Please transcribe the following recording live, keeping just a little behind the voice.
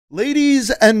Ladies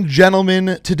and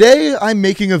gentlemen, today I'm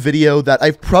making a video that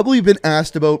I've probably been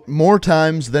asked about more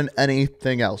times than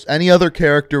anything else, any other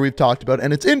character we've talked about,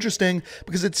 and it's interesting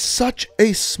because it's such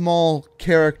a small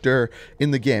character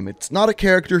in the game. It's not a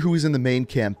character who is in the main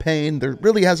campaign. There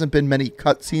really hasn't been many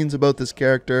cutscenes about this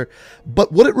character,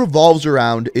 but what it revolves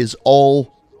around is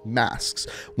all masks.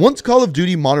 Once Call of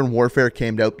Duty Modern Warfare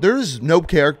came out, there's no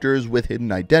characters with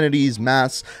hidden identities,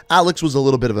 masks. Alex was a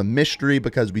little bit of a mystery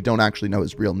because we don't actually know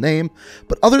his real name.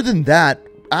 But other than that,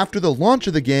 after the launch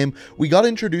of the game, we got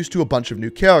introduced to a bunch of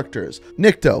new characters.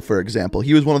 Nikto, for example,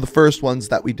 he was one of the first ones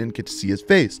that we didn't get to see his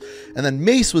face. And then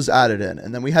Mace was added in,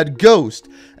 and then we had Ghost.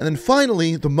 And then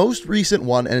finally, the most recent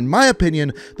one, and in my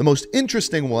opinion, the most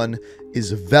interesting one,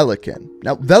 is Velikan.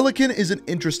 Now, Velikan is an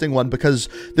interesting one because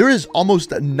there is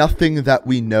almost nothing that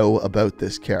we know about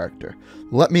this character.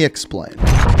 Let me explain.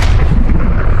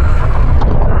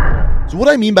 So what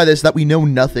I mean by this, that we know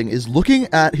nothing, is looking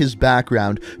at his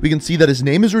background, we can see that his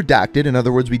name is redacted. In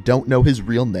other words, we don't know his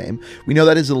real name. We know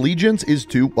that his allegiance is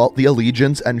to, well, the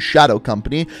Allegiance and Shadow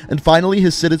Company. And finally,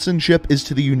 his citizenship is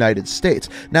to the United States.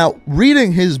 Now,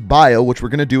 reading his bio, which we're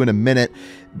going to do in a minute,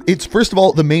 it's, first of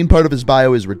all, the main part of his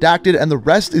bio is redacted, and the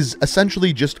rest is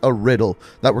essentially just a riddle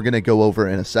that we're going to go over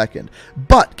in a second.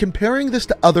 But comparing this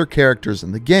to other characters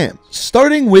in the game,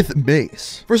 starting with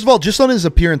Mace. First of all, just on his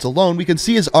appearance alone, we can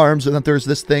see his arms and that there's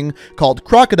this thing called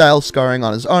crocodile scarring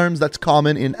on his arms that's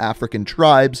common in African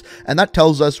tribes, and that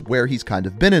tells us where he's kind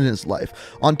of been in his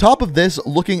life. On top of this,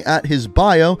 looking at his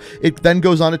bio, it then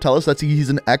goes on to tell us that he's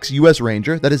an ex-US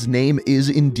Ranger, that his name is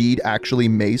indeed actually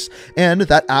Mace, and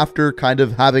that after kind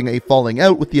of having a falling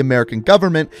out with the American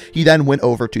government, he then went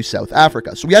over to South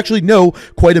Africa. So we actually know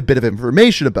quite a bit of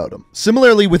information about him.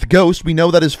 Similarly with Ghost, we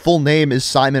know that his full name is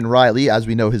Simon Riley, as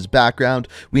we know his background.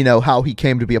 We know how he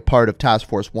came to be a part of Task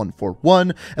Force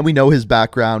 141, and we know his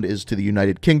background is to the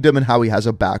United Kingdom and how he has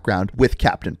a background with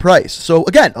Captain Price. So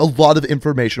again, a lot of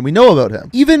information we know about him.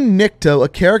 Even Nikto, a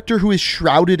character who is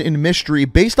shrouded in mystery,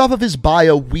 based off of his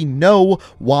bio, we know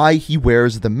why he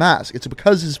wears the mask. It's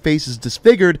because his face is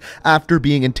disfigured after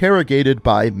being interrogated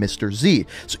by Mr. Z.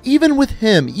 So even with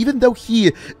him, even though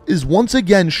he is once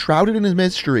again shrouded in a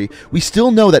mystery, we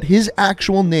still know that his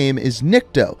actual name is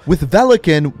Nikto. With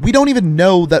Velikan, we don't even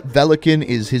know that Velikan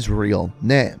is his real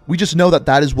name. We just know that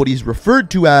that is what he's referred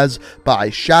to as by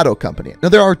Shadow Company. Now,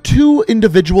 there are two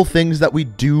individual things that we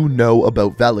do know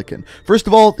about Velikan. First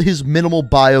of all, his minimal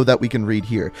bio that we can read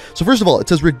here. So first of all, it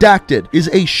says redacted is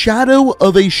a shadow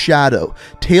of a shadow.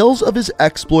 Tales of his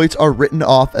exploits are written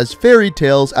off as fairy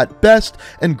tales at best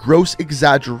and gross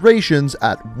exaggerations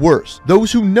at worst.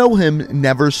 Those who know him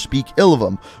never speak ill of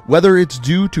him. Whether it's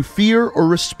due to fear or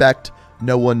respect,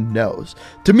 no one knows.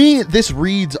 To me, this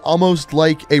reads almost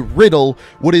like a riddle.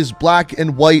 What is black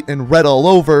and white and red all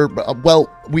over? Well,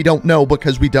 we don't know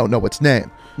because we don't know its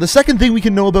name. The second thing we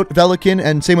can know about Velikan,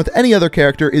 and same with any other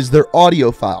character, is their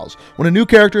audio files. When a new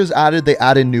character is added, they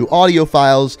add in new audio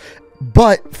files,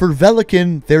 but for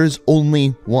Velikan, there is only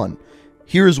one.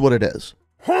 Here's what it is.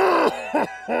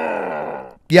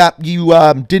 Yeah, you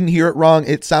didn't hear it wrong.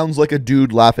 It sounds like a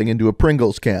dude laughing into a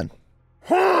Pringles can.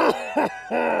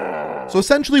 So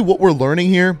essentially what we're learning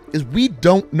here is we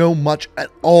don't know much at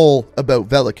all about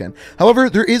Velikan. However,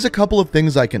 there is a couple of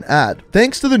things I can add.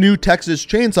 Thanks to the new Texas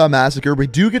Chainsaw Massacre, we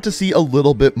do get to see a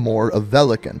little bit more of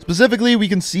Velikan. Specifically, we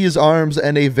can see his arms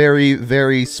and a very,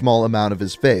 very small amount of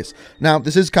his face. Now,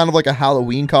 this is kind of like a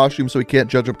Halloween costume, so we can't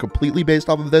judge him completely based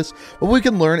off of this. What we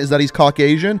can learn is that he's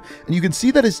Caucasian, and you can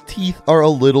see that his teeth are a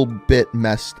little bit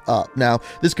messed up. Now,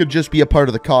 this could just be a part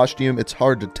of the costume. It's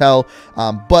hard to tell,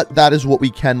 but that is what we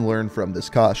can learn from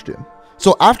this costume.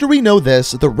 So after we know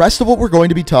this, the rest of what we're going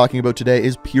to be talking about today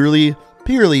is purely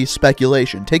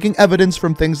speculation, taking evidence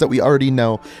from things that we already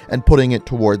know and putting it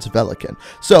towards Velikan.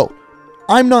 So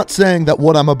I'm not saying that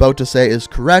what I'm about to say is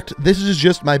correct. This is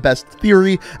just my best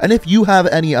theory, and if you have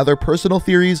any other personal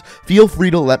theories, feel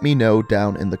free to let me know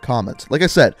down in the comments. Like I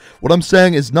said, what I'm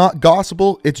saying is not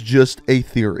gospel, it's just a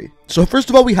theory. So first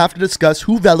of all, we have to discuss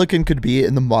who Velikan could be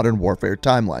in the Modern Warfare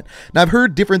timeline. Now, I've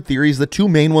heard different theories. The two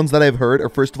main ones that I've heard are,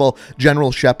 first of all, General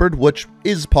Shepard, which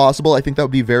is possible. I think that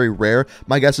would be very rare.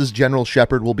 My guess is General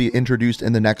Shepard will be introduced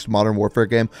in the next Modern Warfare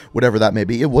game, whatever that may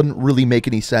be. It wouldn't really make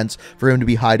any sense for him to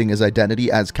be hiding his identity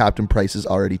as Captain Price is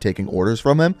already taking orders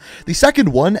from him. The second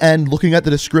one, and looking at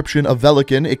the description of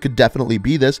Velikan, it could definitely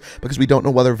be this, because we don't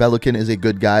know whether Velikan is a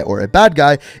good guy or a bad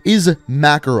guy, is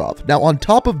Makarov. Now, on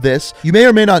top of this, you may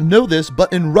or may not know know this,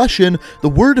 but in Russian, the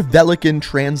word Velikan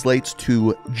translates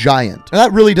to giant. And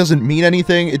that really doesn't mean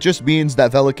anything. It just means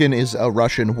that Velikan is a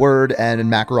Russian word and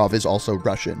Makarov is also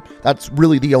Russian. That's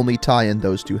really the only tie-in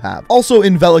those two have. Also,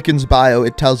 in Velikan's bio,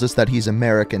 it tells us that he's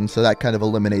American, so that kind of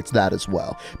eliminates that as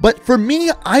well. But for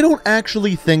me, I don't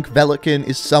actually think Velikan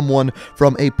is someone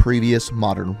from a previous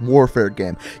Modern Warfare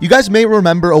game. You guys may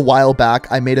remember a while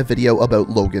back, I made a video about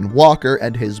Logan Walker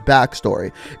and his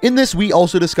backstory. In this, we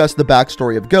also discussed the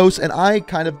backstory of Ghost, and I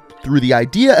kind of threw the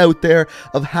idea out there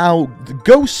of how the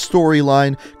Ghost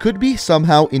storyline could be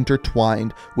somehow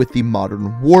intertwined with the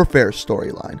Modern Warfare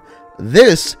storyline.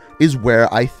 This is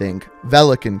where I think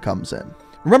Velikan comes in.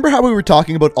 Remember how we were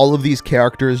talking about all of these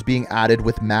characters being added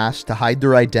with masks to hide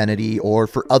their identity or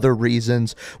for other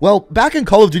reasons? Well, back in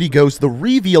Call of Duty Ghosts, the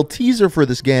reveal teaser for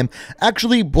this game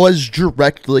actually was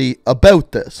directly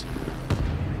about this.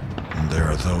 And there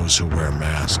are those who wear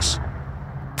masks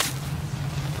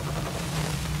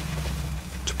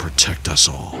to protect us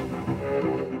all.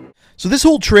 So this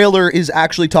whole trailer is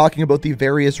actually talking about the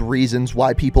various reasons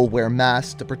why people wear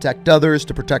masks: to protect others,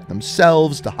 to protect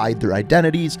themselves, to hide their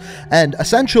identities, and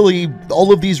essentially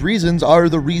all of these reasons are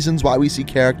the reasons why we see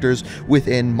characters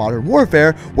within Modern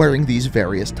Warfare wearing these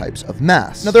various types of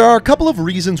masks. Now, there are a couple of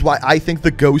reasons why I think the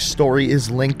Ghost story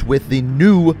is linked with the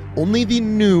new, only the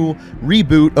new,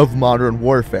 reboot of Modern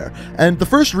Warfare, and the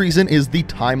first reason is the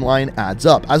timeline adds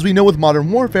up. As we know with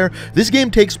Modern Warfare, this game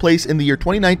takes place in the year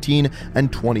 2019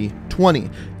 and 2020.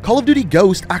 Call of Duty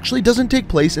Ghost actually doesn't take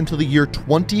place until the year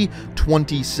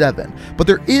 2027, but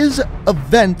there is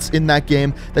events in that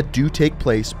game that do take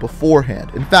place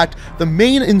beforehand. In fact, the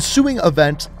main ensuing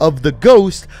events of the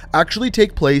Ghost actually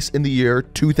take place in the year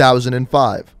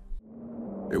 2005.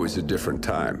 It was a different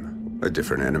time, a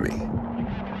different enemy.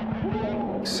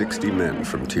 60 men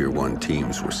from Tier 1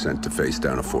 teams were sent to face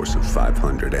down a force of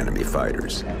 500 enemy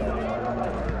fighters.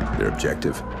 Their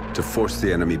objective? To force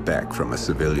the enemy back from a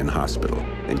civilian hospital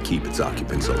and keep its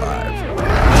occupants alive.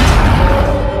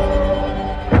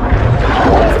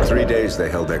 For 3 days they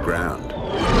held their ground.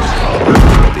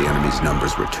 But the enemy's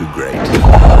numbers were too great.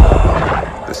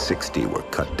 The 60 were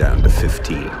cut down to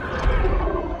 15.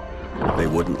 They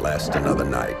wouldn't last another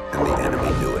night, and the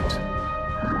enemy knew it.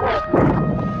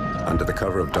 Under the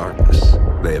cover of darkness,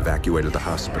 they evacuated the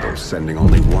hospital, sending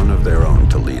only one of their own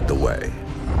to lead the way.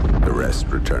 The rest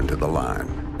returned to the line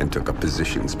and took up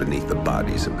positions beneath the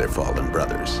bodies of their fallen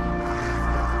brothers.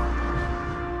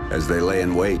 As they lay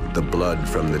in wait, the blood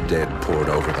from the dead poured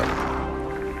over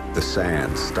them. The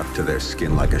sand stuck to their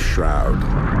skin like a shroud,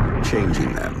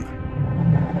 changing them,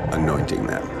 anointing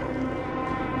them.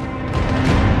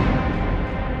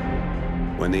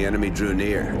 When the enemy drew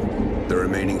near, the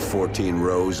remaining 14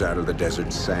 rose out of the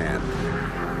desert sand.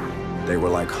 They were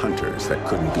like hunters that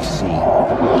couldn't be seen,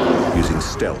 using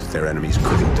stealth their enemies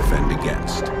couldn't defend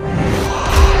against.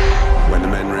 When the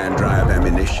men ran dry of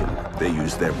ammunition, they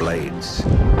used their blades.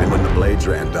 And when the blades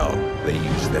ran dull, they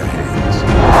used their hands.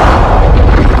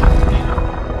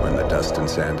 When the dust and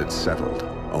sand had settled,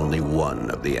 only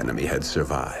one of the enemy had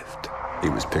survived. He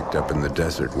was picked up in the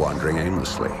desert, wandering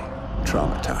aimlessly,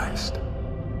 traumatized.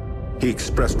 He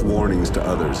expressed warnings to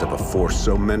others of a force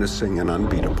so menacing and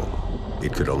unbeatable,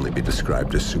 it could only be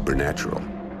described as supernatural.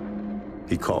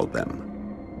 He called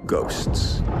them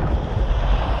ghosts.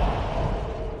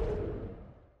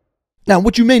 Now,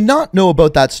 what you may not know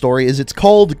about that story is it's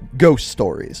called Ghost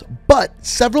Stories, but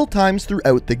several times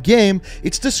throughout the game,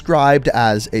 it's described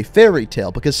as a fairy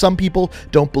tale because some people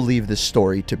don't believe this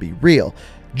story to be real.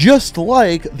 Just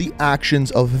like the actions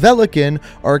of Velikan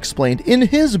are explained in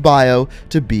his bio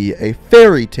to be a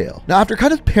fairy tale. Now, after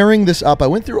kind of pairing this up, I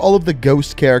went through all of the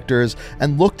Ghost characters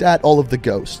and looked at all of the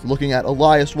Ghosts, looking at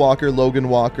Elias Walker, Logan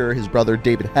Walker, his brother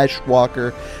David Hesh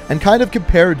Walker, and kind of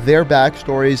compared their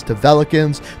backstories to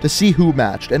Velikan's to see who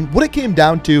matched. And what it came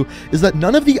down to is that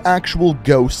none of the actual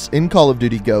Ghosts in Call of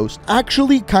Duty Ghosts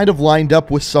actually kind of lined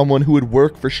up with someone who would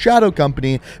work for Shadow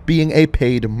Company being a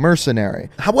paid mercenary.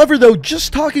 However, though,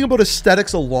 just talking about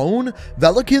aesthetics alone,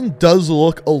 Velikan does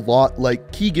look a lot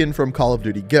like Keegan from Call of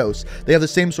Duty Ghosts. They have the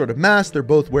same sort of mask, they're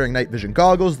both wearing night vision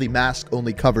goggles, the mask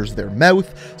only covers their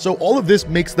mouth, so all of this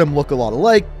makes them look a lot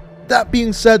alike. That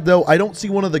being said, though, I don't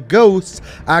see one of the Ghosts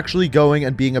actually going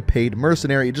and being a paid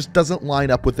mercenary. It just doesn't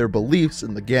line up with their beliefs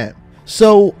in the game.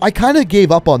 So I kind of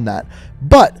gave up on that.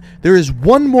 But there is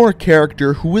one more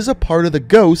character who is a part of the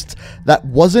Ghosts that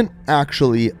wasn't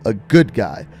actually a good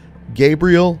guy.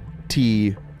 Gabriel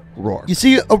T. Rourke. You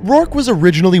see, Rourke was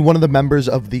originally one of the members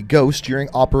of the Ghost during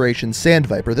Operation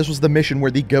Sandviper. This was the mission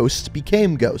where the Ghosts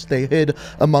became Ghosts. They hid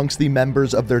amongst the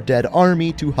members of their dead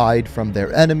army to hide from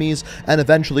their enemies, and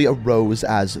eventually arose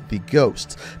as the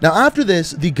Ghosts. Now, after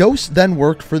this, the Ghosts then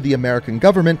worked for the American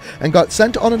government and got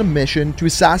sent on a mission to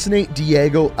assassinate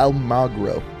Diego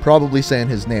Almagro. Probably saying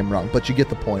his name wrong, but you get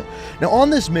the point. Now,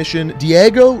 on this mission,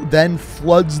 Diego then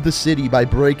floods the city by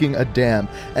breaking a dam,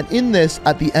 and in this,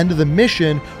 at the end of the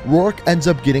mission, Rourke ends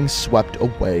up getting swept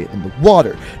away in the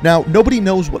water. Now, nobody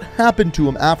knows what happened to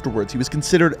him afterwards. He was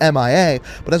considered MIA,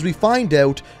 but as we find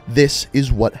out, this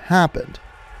is what happened.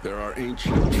 There are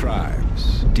ancient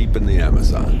tribes deep in the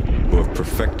Amazon who have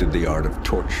perfected the art of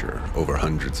torture over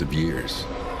hundreds of years.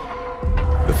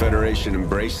 The Federation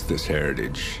embraced this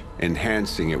heritage,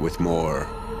 enhancing it with more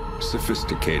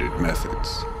sophisticated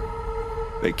methods.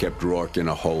 They kept Rourke in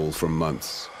a hole for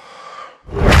months,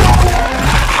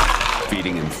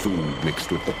 feeding him food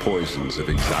mixed with the poisons of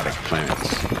exotic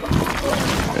plants.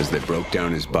 As they broke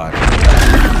down his body,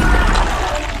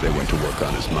 they went to work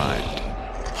on his mind.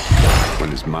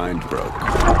 When his mind broke,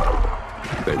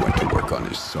 they went to work on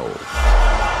his soul.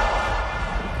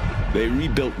 They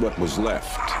rebuilt what was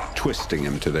left, twisting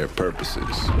him to their purposes.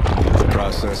 The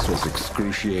process was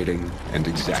excruciating and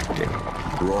exacting.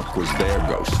 Rourke was their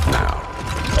ghost now.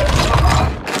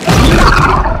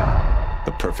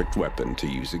 The perfect weapon to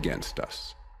use against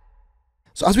us.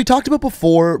 So as we talked about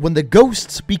before, when the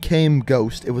Ghosts became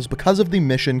Ghost, it was because of the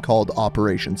mission called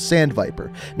Operation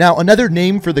Sandviper. Now, another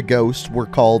name for the Ghosts were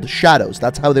called Shadows.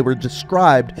 That's how they were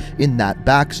described in that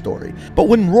backstory. But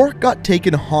when Rourke got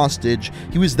taken hostage,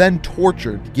 he was then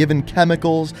tortured, given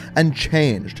chemicals, and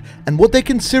changed. And what they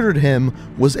considered him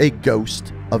was a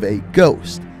ghost of a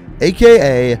ghost,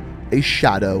 aka a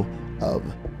shadow of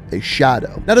a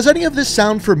shadow. Now, does any of this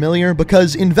sound familiar?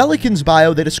 Because in Velikan's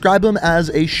bio, they describe him as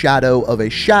a shadow of a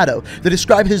shadow. They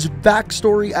describe his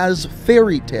backstory as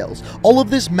fairy tales. All of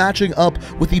this matching up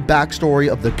with the backstory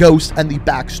of the Ghost and the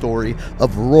backstory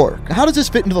of Rourke. How does this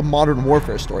fit into the Modern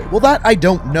Warfare story? Well, that I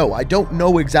don't know. I don't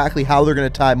know exactly how they're going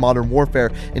to tie Modern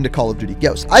Warfare into Call of Duty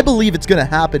Ghosts. I believe it's going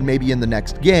to happen maybe in the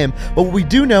next game, but what we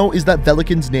do know is that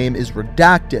Velikan's name is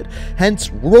redacted. Hence,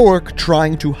 Rourke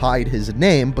trying to hide his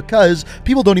name because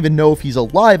people don't even know if he's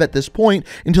alive at this point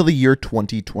until the year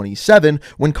 2027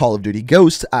 when Call of Duty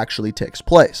Ghosts actually takes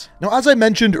place. Now, as I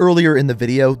mentioned earlier in the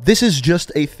video, this is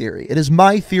just a theory. It is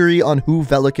my theory on who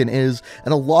Velikan is,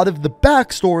 and a lot of the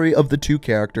backstory of the two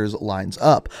characters lines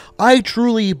up. I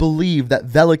truly believe that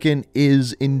Velikan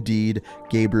is indeed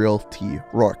Gabriel T.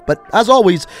 Rourke. But as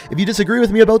always, if you disagree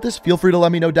with me about this, feel free to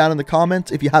let me know down in the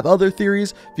comments. If you have other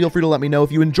theories, feel free to let me know.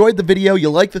 If you enjoyed the video,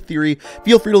 you like the theory,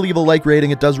 feel free to leave a like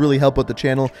rating. It does really help with the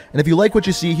channel. And if you like what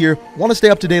you see here, want to stay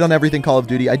up to date on everything Call of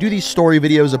Duty, I do these story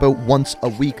videos about once a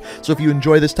week. So if you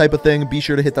enjoy this type of thing, be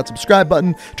sure to hit that subscribe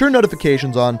button, turn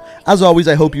notifications on. As always,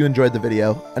 I hope you enjoyed the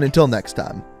video. And until next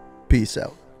time, peace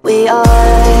out. We are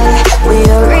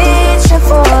reaching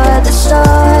for the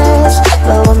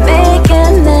stars.